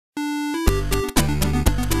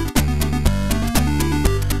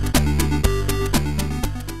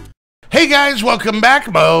Hey guys, welcome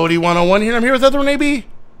back. Bodie 101 here. I'm here with Other AB.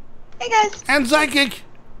 Hey guys. And ZYKIC.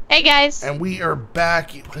 Hey guys. And we are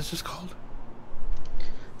back. What is this called?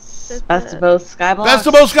 Best of both SKYBLOCKS. Best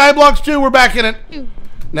of both SKYBLOCKS 2. We're back in it.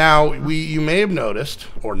 Now, you may have noticed,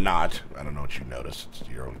 or not, I don't know what you noticed, it's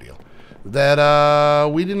your own deal,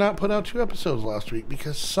 that we did not put out 2 episodes last week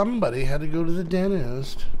because somebody had to go to the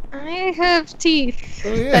dentist. I have teeth.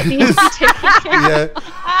 Oh, yeah. That needs taking care of.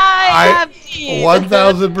 I have teeth.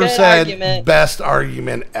 1000% best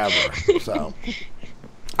argument ever. So,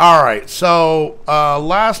 all right. So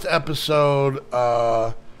last episode,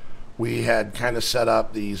 we had kind of set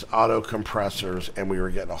up these auto compressors, and we were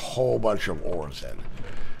getting a whole bunch of ores in.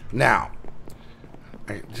 Now,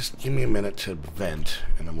 just give me a minute to vent,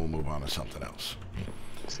 and then we'll move on to something else.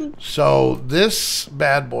 So this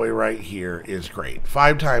bad boy right here is great.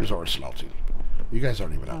 5 times ore smelting. You guys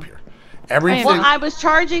aren't even up here. Everything. Well, I was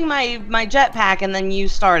charging my jetpack and then you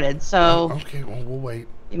started, so. Oh, okay, well, we'll wait.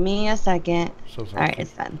 Give me a second. So Alright,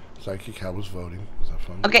 it's done. ZYKIC, how was voting? Was that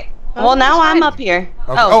fun? Okay. Well, now I'm up here.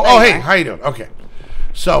 Okay. Oh, hey, how you doing? Okay.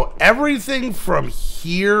 So everything from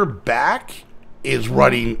here back is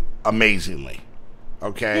running amazingly.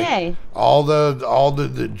 Okay. Yay. All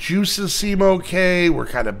the juices seem okay. We're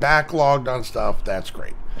kind of backlogged on stuff. That's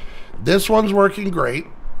great. This one's working great.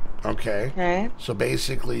 Okay. Okay. So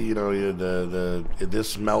basically, you know,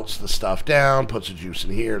 this melts the stuff down, puts the juice in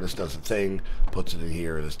here. This does a thing. Puts it in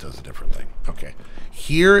here. This does a different thing. Okay.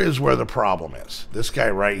 Here is where the problem is. This guy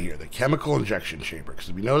right here, the chemical injection chamber. Because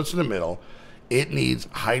if you notice in the middle, it needs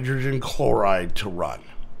hydrogen chloride to run.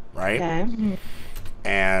 Right. Okay.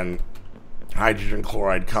 And hydrogen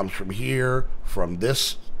chloride comes from here, from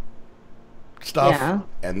this stuff,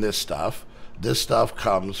 and this stuff. This stuff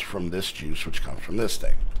comes from this juice, which comes from this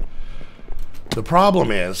thing. The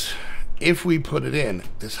problem is, if we put it in,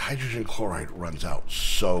 this hydrogen chloride runs out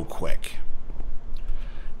so quick.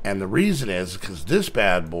 And the reason is because this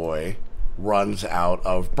bad boy runs out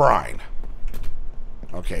of brine.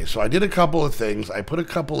 Okay, so I did a couple of things. I put a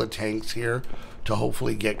couple of tanks here to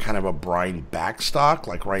hopefully get kind of a brine backstock.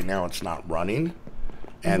 Like right now it's not running.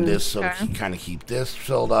 And this, so you kind of keep this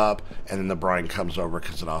filled up, and then the brine comes over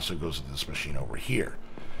because it also goes to this machine over here.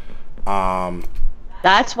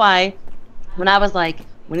 That's why when I was like,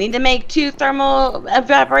 we need to make 2 thermal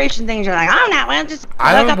evaporation things, you're like, oh no, we'll just.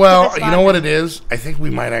 Well, you know what it is? I think we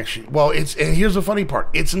might actually. Well, and here's the funny part.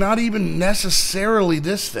 It's not even necessarily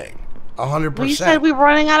this thing. 100%. Well, you said we were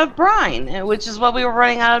running out of brine, which is what we were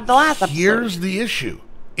running out of the last episode. Here's the issue.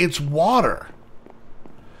 It's water.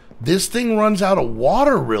 This thing runs out of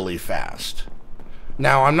water really fast.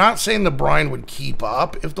 Now, I'm not saying the brine would keep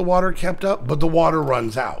up if the water kept up, but the water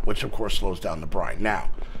runs out, which of course slows down the brine.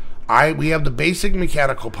 Now, we have the basic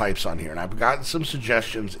mechanical pipes on here, and I've gotten some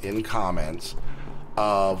suggestions in comments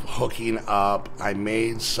of hooking up. I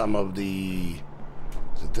made some of the...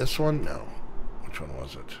 Is it this one? No. Which one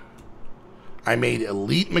was it? I made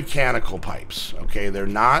elite mechanical pipes. Okay, they're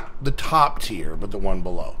not the top tier, but the one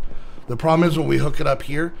below. The problem is when we hook it up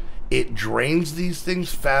here, it drains these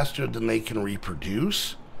things faster than they can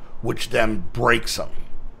reproduce, which then breaks them.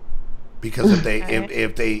 Because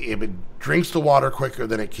if it drinks the water quicker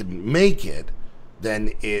than it can make it,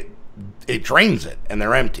 then it drains it and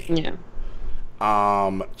they're empty. Yeah.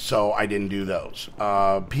 So I didn't do those.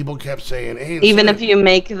 People kept saying, "Hey." Even if you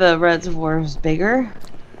make the reservoirs bigger.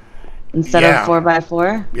 Instead of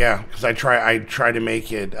 4x4? Yeah, because I try to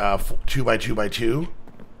make it 2x2x2.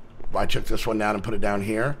 I took this one down and put it down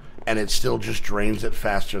here, and it still just drains it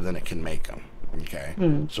faster than it can make them. Okay,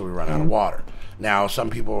 so we run out of water. Now, some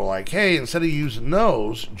people were like, "Hey, instead of using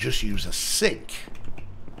those, just use a sink."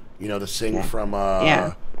 You know, the sink from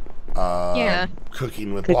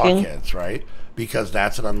cooking with blockheads, right? Because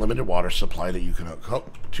that's an unlimited water supply that you can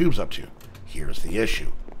hook tubes up to. Here's the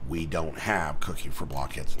issue. We don't have cooking for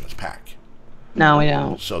blockheads in this pack. No, we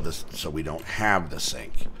don't. So we don't have the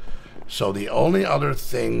sink. So the only other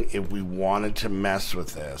thing, if we wanted to mess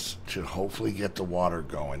with this to hopefully get the water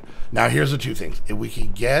going. Now here's the 2 things. If we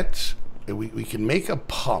can get, we can make a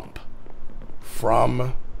pump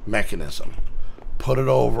from mechanism, put it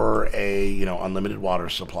over a, you know, unlimited water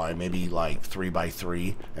supply, maybe like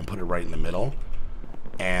 3x3, and put it right in the middle.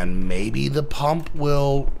 And maybe the pump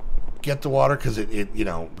will get the water because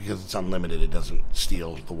because it's unlimited, it doesn't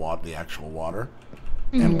steal the actual water,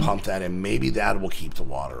 and pump that in. Maybe that will keep the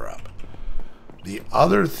water up. The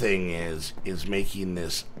other thing is making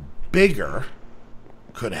this bigger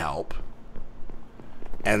could help.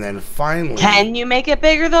 And then finally, can you make it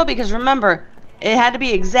bigger though? Because remember, it had to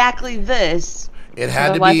be exactly this. It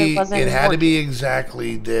had to be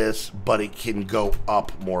exactly this, but it can go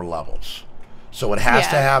up more levels. So it has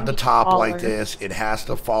to have the top like taller. this. It has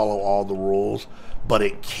to follow all the rules, but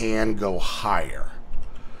it can go higher.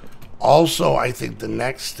 Also, I think the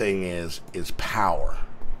next thing is power.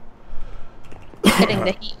 Getting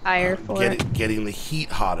the heat higher for it. Getting the heat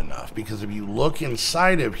hot enough. Because if you look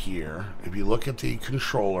inside of here, if you look at the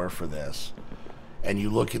controller for this, and you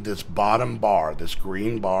look at this bottom bar, this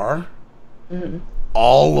green bar,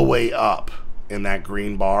 all the way up in that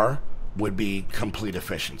green bar would be complete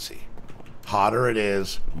efficiency. Hotter it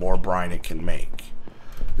is, more brine it can make.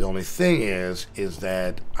 The only thing is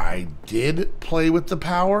that I did play with the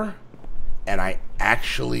power, and I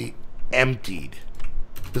actually emptied.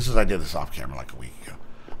 I did this off camera like a week ago.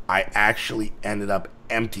 I actually ended up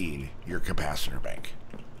emptying your capacitor bank.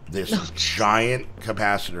 This giant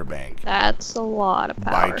capacitor bank. That's a lot of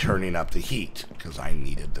power. By turning up the heat, because I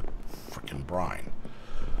needed the freaking brine.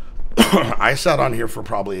 I sat on here for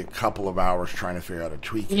probably a couple of hours trying to figure out a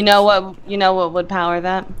tweak. You know what would power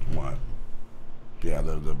that? What? Yeah,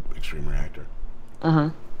 the extreme reactor.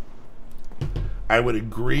 I would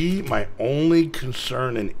agree. My only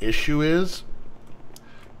concern and issue is,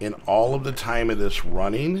 in all of the time of this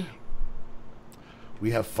running,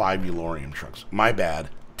 we have 5 Eulorium chunks. My bad,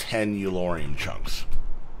 10 Eulorium chunks.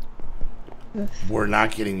 We're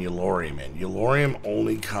not getting Eulorium in. Eulorium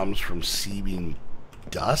only comes from sieving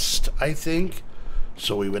dust, I think.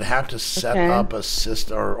 So we would have to set up a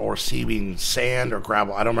system, or sieving sand or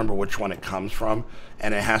gravel. I don't remember which one it comes from.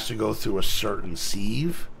 And it has to go through a certain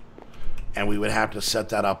sieve. And we would have to set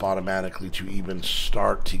that up automatically to even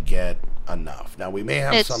start to get enough. Now we may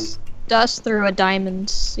have some dust through a diamond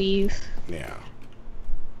sieve. Yeah.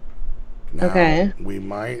 Now, we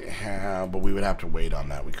might have, but we would have to wait on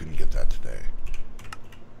that. We couldn't get that today.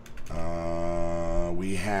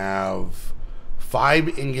 We have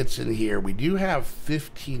 5 ingots in here. We do have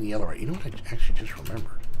 15 yellow. Right? You know what I actually just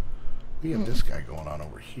remembered? We have this guy going on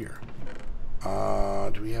over here.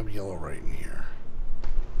 Do we have yellow right in here?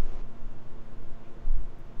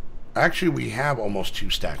 Actually, we have almost 2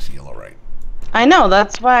 stacks of yellow right. I know,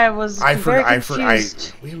 that's why I was very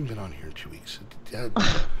confused. We haven't been on here in 2 weeks.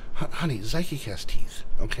 Honey, ZYKIC has teeth,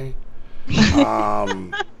 okay?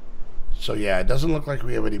 So yeah, it doesn't look like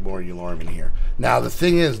we have any more Eulorium in here. Now the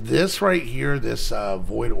thing is, this right here, this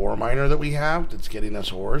void ore miner that we have that's getting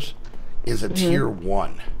us ores, is a tier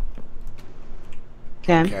 1.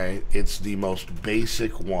 Okay, it's the most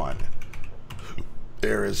basic one.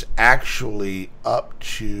 There is actually up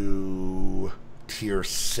to tier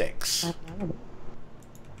 6.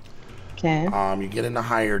 Okay. You get into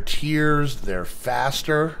higher tiers, they're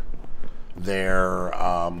faster. They're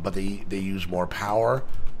but they use more power,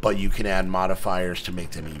 but you can add modifiers to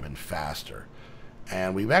make them even faster.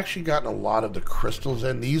 And we've actually gotten a lot of the crystals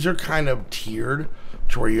in. These are kind of tiered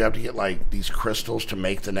to where you have to get like these crystals to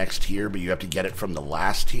make the next tier, but you have to get it from the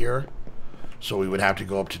last tier. So we would have to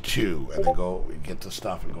go up to 2 and then go get the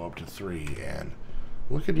stuff and go up to 3. And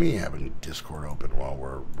look at me having Discord open while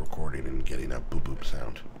we're recording and getting a boop boop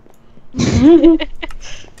sound.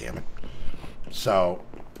 Damn it. So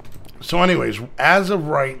anyways, as of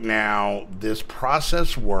right now, this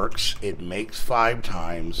process works. It makes 5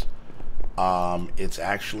 times. It's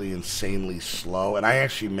actually insanely slow. And I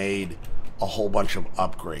actually made a whole bunch of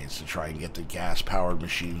upgrades to try and get the gas-powered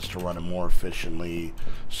machines to run it more efficiently,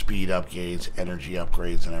 speed upgrades, energy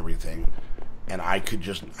upgrades, and everything. And I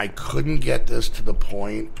couldn't get this to the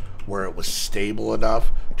point where it was stable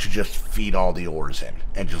enough to just feed all the ores in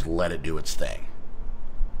and just let it do its thing.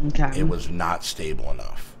 Okay. It was not stable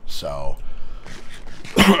enough. So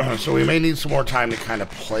so we may need some more time to kind of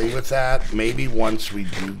play with that. Maybe once we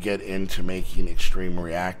do get into making extreme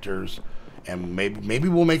reactors, and maybe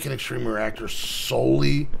we'll make an extreme reactor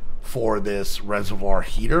solely for this reservoir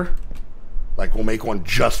heater. Like we'll make one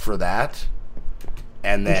just for that,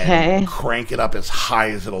 and then crank it up as high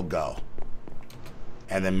as it'll go.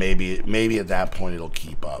 And then maybe at that point it'll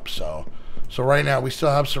keep up. So right now we still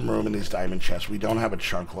have some room in these diamond chests. We don't have a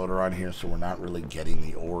chunk loader on here, so we're not really getting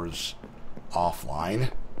the ores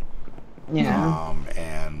offline. Yeah.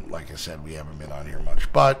 And like I said, we haven't been on here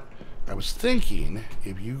much. But I was thinking,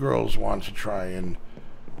 if you girls want to try and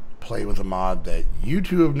play with a mod that you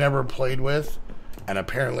two have never played with, and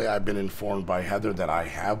apparently I've been informed by Heather that I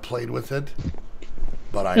have played with it,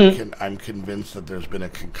 but I'm convinced that there's been a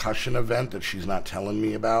concussion event that she's not telling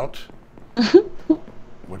me about,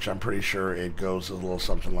 which I'm pretty sure it goes a little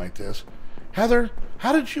something like this. Heather,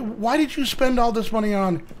 why did you spend all this money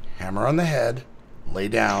on hammer on the head, lay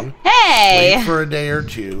down, sleep for a day or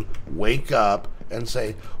 2, wake up, and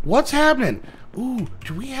say, what's happening? Ooh,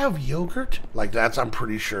 do we have yogurt? Like that's, I'm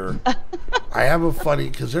pretty sure I have a funny,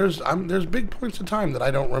 because there's big points in time that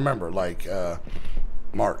I don't remember, like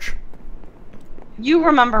March. You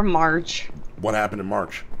remember March? What happened in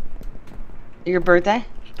March? Your birthday?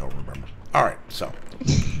 Don't remember. All right, so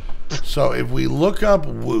if we look up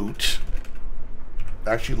WOOT,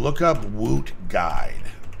 actually look up WOOT guide.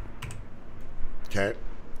 Okay.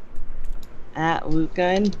 At WOOT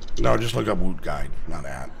guide? No, just look up WOOT guide, not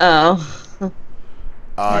at. Oh.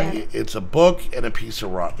 It's a book and a piece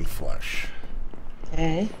of rotten flesh.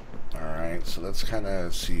 Okay. All right, so let's kind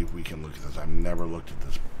of see if we can look at this. I've never looked at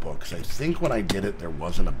this book, because I think when I did it, there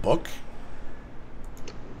wasn't a book.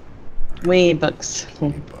 We need books. We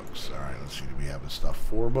need books. All right, let's see. Do we have the stuff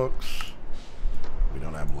for books? We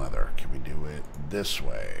don't have leather. Can we do it this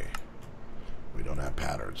way? We don't have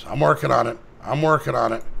patterns. I'm working on it. I'm working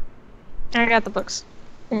on it. I got the books.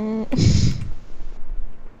 Does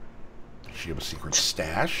she have a secret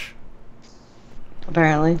stash?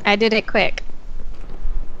 Apparently. I did it quick.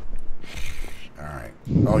 All right.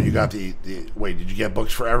 Oh, you got the wait, did you get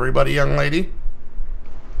books for everybody, young lady?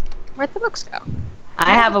 Where'd the books go?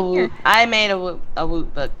 I have a WOOT. I made a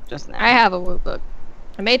WOOT book just now. I have a WOOT book.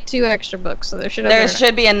 I made 2 extra books, so there should have There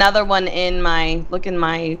should be another one in my. Look at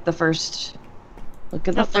the first. Look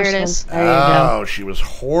at the first there it is. one. There you go. Oh, she was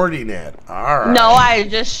hoarding it. All right. No, I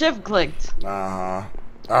just shift clicked. Uh-huh.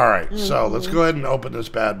 All right, so let's go ahead and open this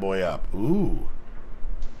bad boy up. Ooh.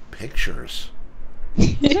 Pictures.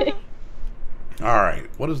 All right,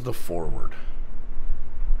 what is the forward?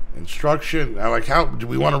 Instruction. I like how. Do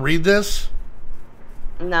we want to read this?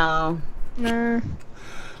 No. No.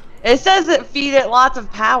 It says it feed it lots of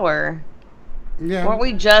power. Yeah. Weren't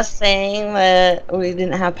we just saying that we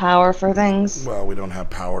didn't have power for things? Well, we don't have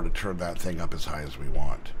power to turn that thing up as high as we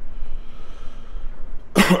want.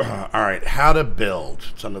 All right, how to build.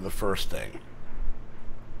 It's under the first thing.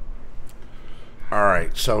 All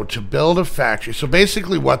right, so to build a factory. So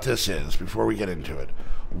basically what this is, before we get into it,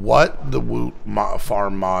 what the WOOT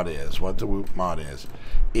farm mod is,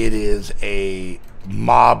 it is a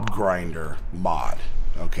mob grinder mod,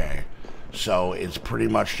 okay? So it's pretty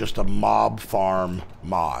much just a mob farm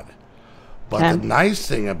mod. But the nice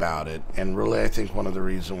thing about it, and really I think one of the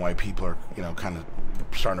reasons why people are, kind of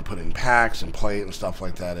starting to put in packs and play it and stuff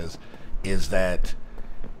like that is that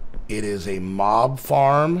it is a mob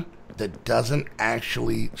farm that doesn't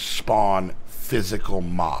actually spawn physical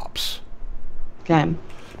mobs. Okay.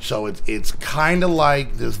 So it's kind of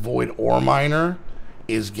like this void ore miner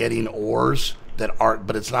is getting ores that aren't,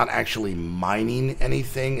 but it's not actually mining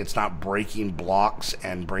anything. It's not breaking blocks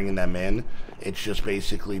and bringing them in. It's just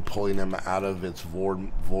basically pulling them out of its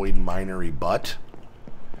void minery butt.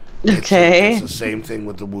 Okay. It's the same thing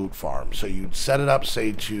with the WOOT farm. So you'd set it up,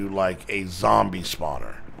 say, to like a zombie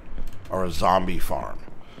spawner or a zombie farm.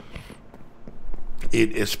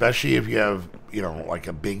 Especially if you have, like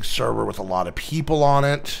a big server with a lot of people on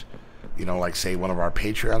it, like say one of our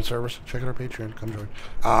Patreon servers. Check out our Patreon, come join.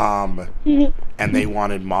 And they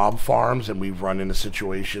wanted mob farms, and we've run into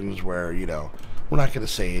situations where, we're not going to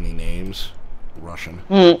say any names, Russian,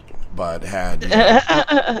 but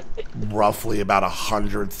had roughly about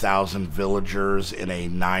 100,000 villagers in a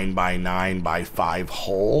 9x9x5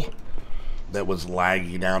 hole that was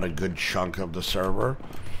lagging out a good chunk of the server.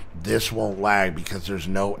 This won't lag because there's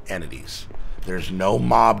no entities. There's no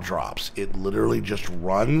mob drops. It literally just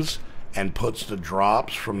runs and puts the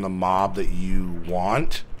drops from the mob that you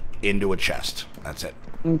want into a chest. That's it.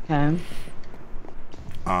 Okay.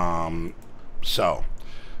 So,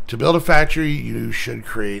 to build a factory, you should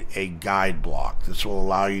create a guide block. This will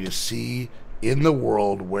allow you to see in the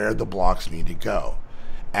world where the blocks need to go.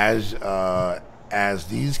 As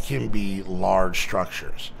these can be large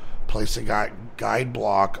structures. Place a guide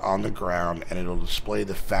block on the ground and it'll display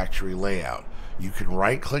the factory layout. You can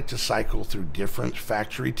right-click to cycle through different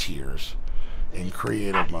factory tiers. In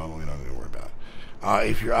creative mode, we don't need to worry about it.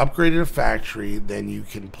 If you're upgraded a factory, then you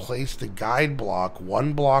can place the guide block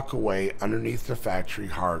 1 block away underneath the factory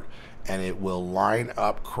heart, and it will line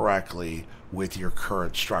up correctly with your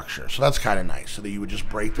current structure. So that's kind of nice. So that you would just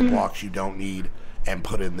break the blocks you don't need and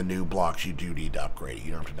put in the new blocks you do need to upgrade.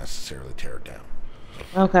 You don't have to necessarily tear it down.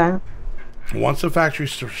 Okay. Once the factory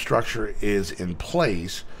structure is in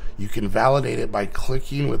place, you can validate it by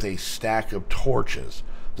clicking with a stack of torches.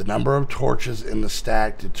 The number of torches in the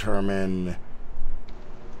stack determine...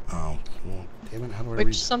 Oh, well, damn it, how do I read?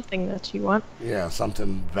 Which something that you want. Yeah,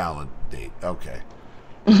 something validate. Okay.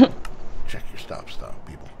 Check your stuff,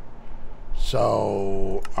 people.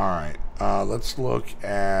 So, alright. Let's look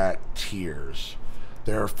at tiers.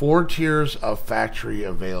 There are 4 tiers of factory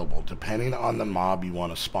available, depending on the mob you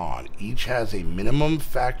want to spawn. Each has a minimum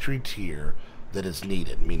factory tier that is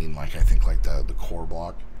needed, meaning like I think like the core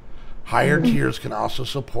block. Higher tiers can also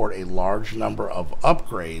support a large number of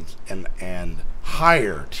upgrades and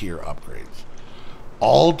higher tier upgrades.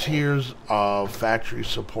 All tiers of factory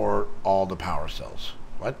support all the power cells.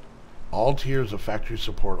 What? All tiers of factory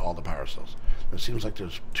support all the power cells. It seems like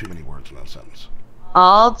there's too many words in that sentence.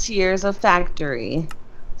 All tiers of factory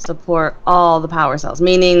support all the power cells,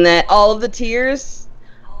 meaning that all of the tiers,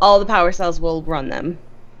 all the power cells will run them.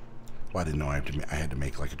 Well, I didn't know I had to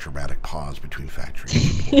make like a dramatic pause between factory and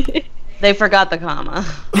support. They forgot the comma.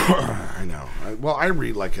 I know. Well, I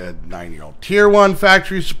read like a 9-year-old. Tier 1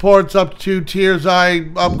 factory supports up to tiers I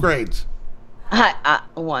upgrades.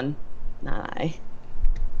 One, not I.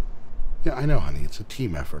 Yeah, I know, honey. It's a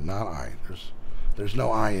team effort, not I. There's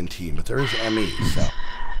no I in team, but there is ME. So,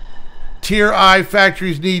 tier I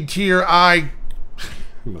factories need tier I.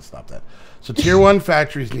 I'm gonna stop that. So, tier 1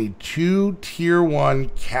 factories need 2 tier 1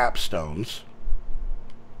 capstones,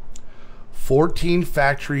 14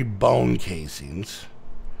 factory bone casings,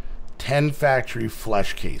 10 factory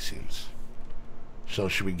flesh casings. So,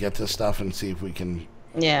 should we get this stuff and see if we can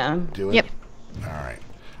do it? Yep. All right.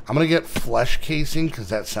 I'm going to get flesh casing because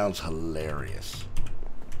that sounds hilarious.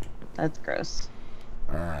 That's gross.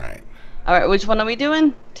 All right. All right, which one are we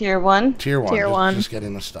doing? Tier 1? Tier 1. Tier 1. Just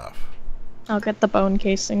getting the stuff. I'll get the bone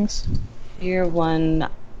casings. Tier 1,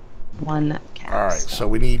 1 cap. All right, so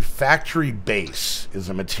we need factory base is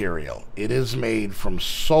a material. It is made from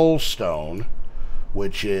soul stone,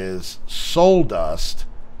 which is soul dust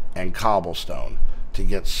and cobblestone. To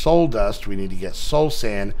get soul dust, we need to get soul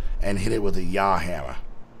sand and hit it with a yaw hammer.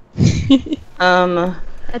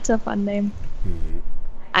 That's a fun name.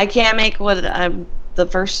 I can't make the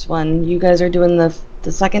first one. You guys are doing the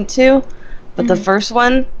second two, but the first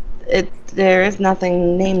one, there is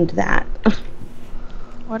nothing named that.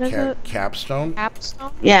 What is it? Capstone?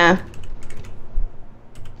 Capstone? Yeah.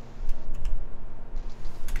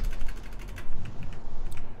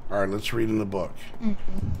 All right, let's read in the book.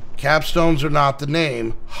 Capstones are not the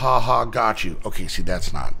name. Ha ha, got you. Okay, see,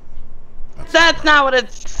 that's not. That's not what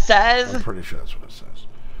it says. I'm pretty sure that's what it says.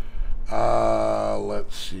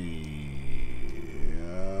 Let's see.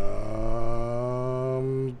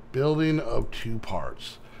 Building of 2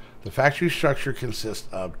 parts. The factory structure consists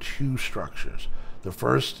of 2 structures. The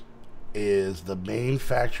first is the main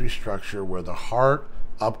factory structure where the heart,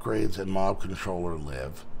 upgrades, and mob controller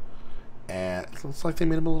live. And it looks like they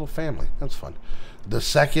made them a little family. That's fun. The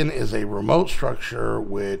second is a remote structure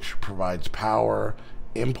which provides power,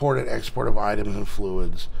 import and export of items and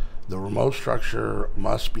fluids. The remote structure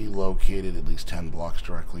must be located at least 10 blocks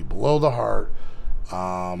directly below the heart.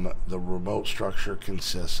 The remote structure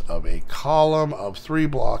consists of a column of 3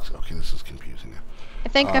 blocks. Okay, this is confusing now. I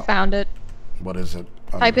think I found it. What is it?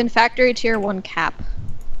 Type in factory tier 1 cap.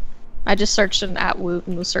 I just searched it at WOOT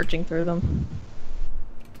and was searching through them.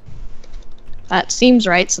 That seems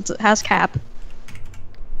right since it has cap.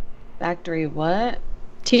 Factory what?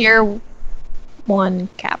 Tier 1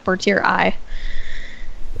 cap or tier I.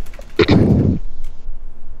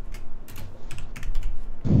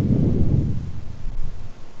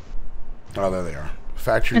 Oh, there they are.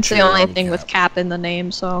 Factory It's the tier only 1 thing cap. with cap in the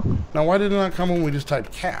name, so. Now, why did it not come when we just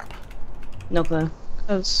typed cap? No clue.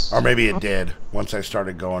 Or maybe it did once I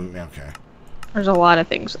started going. Okay. There's a lot of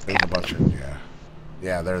things with There's cap. a bunch of,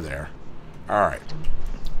 yeah, they're there. All right.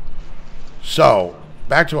 So,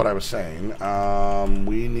 back to what I was saying.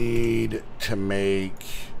 We need to make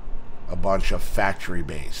a bunch of factory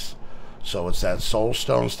base. So it's that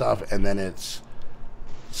soulstone stuff, and then it's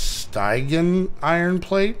Stygian iron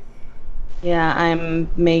plate. Yeah, I'm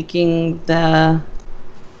making the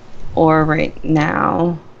ore right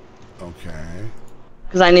now. Okay.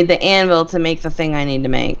 Because I need the anvil to make the thing I need to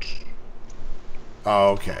make. Oh,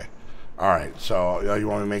 okay. All right. So you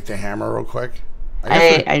want me to make the hammer real quick?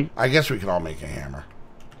 I guess we could all make a hammer.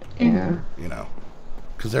 Yeah. You know,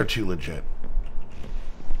 because they're too legit.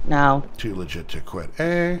 No. Too legit to quit.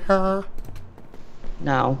 Hey, her.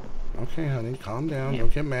 No. Okay, honey, calm down.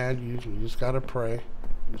 Don't get mad. You just gotta pray.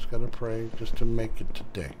 You just gotta pray just to make it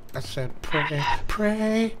today. I said pray,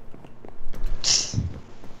 pray.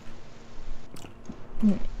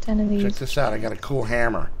 10 of these. Check this out. I got a cool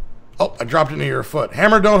hammer. Oh, I dropped it near your foot.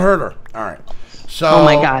 Hammer, don't hurt her. All right. So. Oh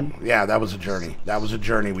my God. Yeah, that was a journey. That was a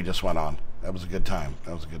journey we just went on. That was a good time.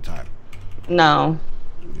 That was a good time. No.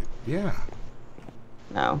 Yeah.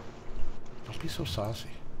 No. Don't be so saucy.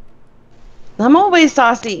 I'm always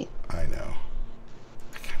saucy. I know.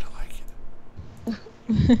 I kind of like it.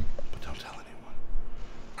 But don't tell anyone.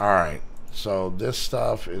 All right. So this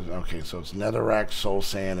stuff is okay. So it's netherrack, soul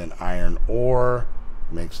sand, and iron ore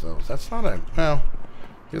makes those. That's not a well.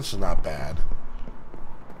 This is not bad.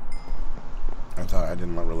 I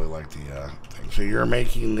didn't really like the thing. So you're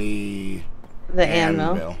making the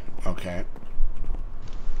anvil. Okay.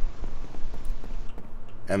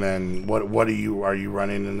 And then what are you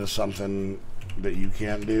running into something that you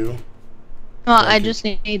can't do? Well, I just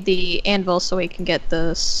need the anvil so we can get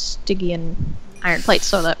the Stygian iron plate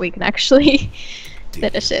so that we can actually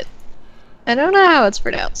finish it. I don't know how it's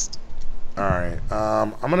pronounced. Alright,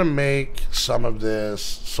 I'm gonna make some of this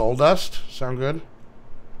soul dust. Sound good?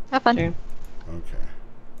 Have fun. Sure. Okay.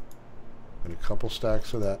 And a couple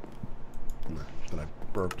stacks of that. Then I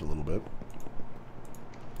burped a little bit.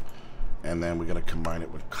 And then we're gonna combine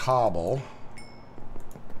it with cobble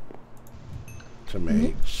to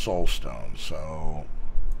make soul stone. So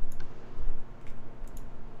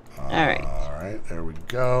Alright, there we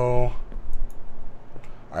go.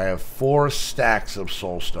 I have 4 stacks of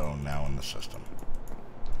soul stone now in the system.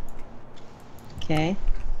 Okay.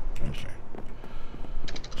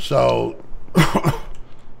 So I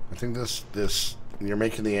think this you're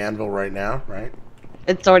making the anvil right now, right?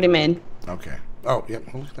 It's already made. Okay. Oh, yep,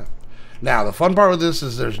 look at that. Now the fun part with this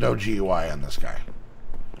is there's no GUI on this guy.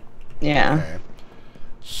 Yeah. Okay.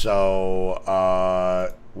 So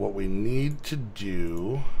what we need to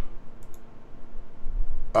do.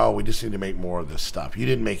 Oh, we just need to make more of this stuff. You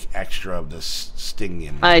didn't make extra of this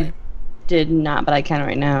Stygian. I did not, but I can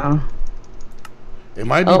right now. It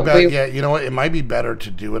might be better. Yeah, you know what? It might be better to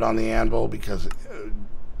do it on the anvil because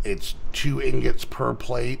it's 2 ingots per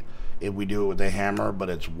plate if we do it with the hammer, but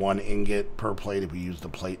it's 1 ingot per plate if we use the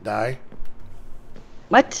plate die.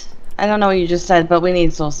 What? I don't know what you just said, but we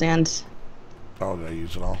need soul sand. Oh, did I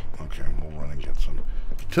use it all? Okay, we'll run and get some.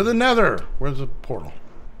 To the nether! Where's the portal?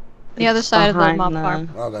 The other side of the mob farm.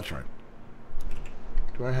 Oh, that's right.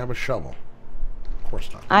 Do I have a shovel? Of course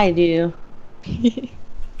not. I do. I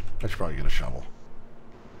should probably get a shovel.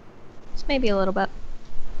 Just maybe a little bit.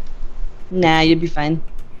 Nah, you'd be fine.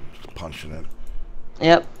 Just punching it.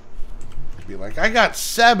 Yep. I'd be like, I got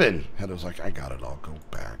 7! Heather's like, I got it all. Go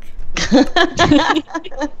back.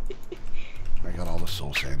 I got all the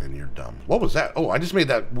soul sand in. You're dumb. What was that? Oh, I just made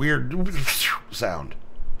that weird sound.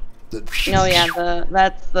 No, yeah,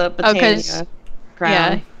 that's the potato crown.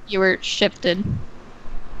 Yeah, you were shifted.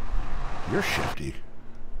 You're shifty.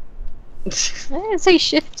 I didn't say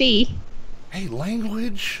shifty. Hey,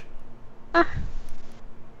 language.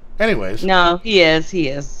 Anyways. No, he is. He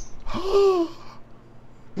is. Hey,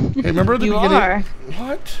 remember the you beginning? Are.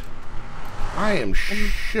 What? I am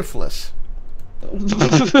shiftless.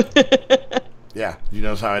 Yeah, you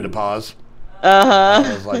notice how I had to pause? Uh-huh.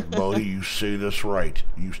 I was like, Bodhi, you say this right.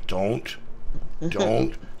 You don't,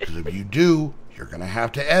 because if you do, you're going to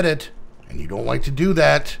have to edit, and you don't like to do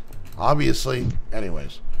that, obviously.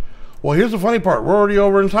 Anyways. Well, here's the funny part. We're already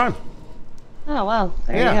over in time. Oh, well,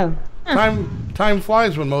 there you go. Time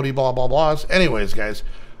flies when Modi blah, blah, blahs. Anyways, guys,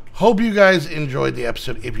 hope you guys enjoyed the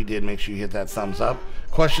episode. If you did, make sure you hit that thumbs up.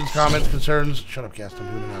 Questions, comments, concerns. Shut up, Cast. I'm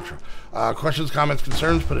doing an outro. Questions, comments,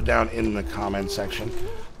 concerns, put it down in the comments section.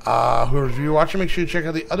 Whoever's you're watching, make sure you check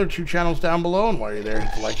out the other 2 channels down below. And while you're there,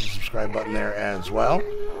 hit the like and subscribe button there as well.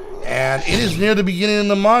 And it is near the beginning of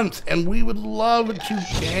the month, and we would love to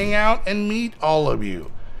hang out and meet all of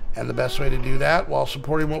you. And the best way to do that while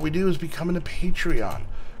supporting what we do is becoming a Patreon.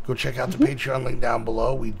 Go check out the Patreon link down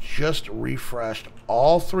below. We just refreshed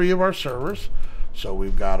all 3 of our servers. So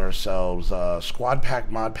we've got ourselves Squad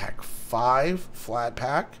Pack Mod Pack 5 Flat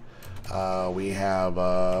Pack. We have,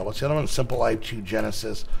 what's the other one? Simple Life 2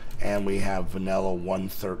 Genesis. And we have Vanilla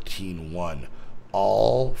 113.1.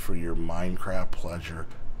 All for your Minecraft pleasure.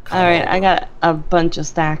 Alright, I got a bunch of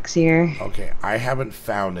stacks here. Okay, I haven't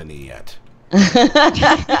found any yet.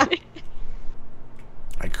 I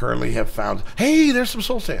currently have found... Hey, there's some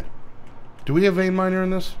soul sand. Do we have vein miner in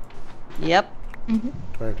this? Yep. Do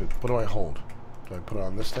I have to, what do I hold? Do I put it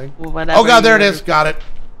on this thing? Whatever. Oh god, there it is. Got it.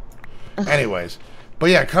 Anyways, but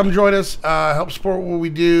yeah, come join us. Help support what we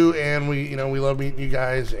do, and we love meeting you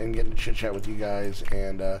guys and getting to chit chat with you guys.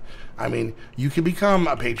 And I mean, you can become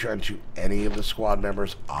a Patreon to any of the squad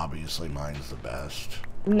members. Obviously, mine's the best.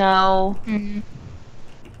 No.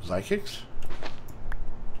 ZYKIC's?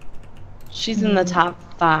 She's in the top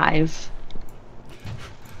 5.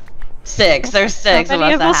 6. There's 6 of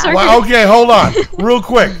us that have. Well, okay, hold on. Real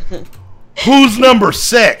quick. Who's number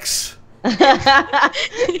 6? Because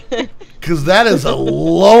that is a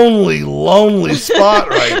lonely, lonely spot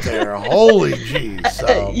right there. Holy jeez.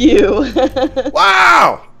 So. You.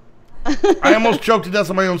 Wow! I almost choked to death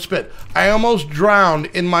on my own spit. I almost drowned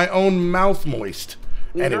in my own mouth moist.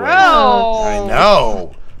 Anyway, I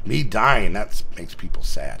know. Me dying, that makes people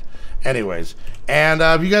sad. Anyways, and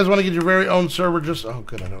if you guys want to get your very own server, just oh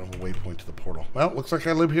good, I don't have a waypoint to the portal. Well, looks like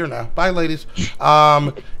I live here now. Bye, ladies.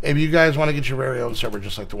 If you guys want to get your very own server,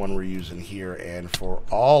 just like the one we're using here, and for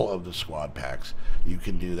all of the squad packs, you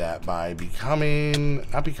can do that by becoming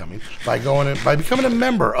a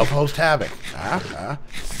member of Host Havoc.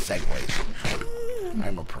 Segues.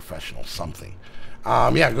 I'm a professional something.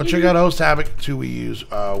 Yeah, go check out Host Havoc. It's who we use.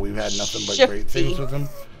 We've had nothing but great things with him.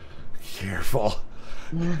 Careful.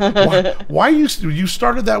 Why you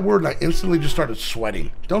started that word and I instantly just started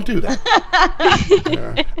sweating. Don't do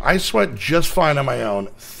that. I sweat just fine on my own.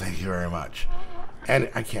 Thank you very much. And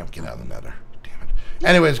I can't get out of the nether. Damn it.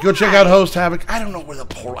 Anyways, go check out Host Havoc. I don't know where the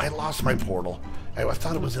portal. I lost my portal. I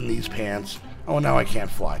thought it was in these pants. Oh, now I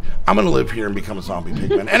can't fly. I'm going to live here and become a zombie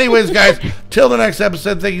pigman. Anyways, guys, till the next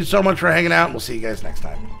episode, thank you so much for hanging out. We'll see you guys next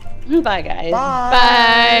time. Bye, guys.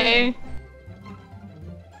 Bye. Bye.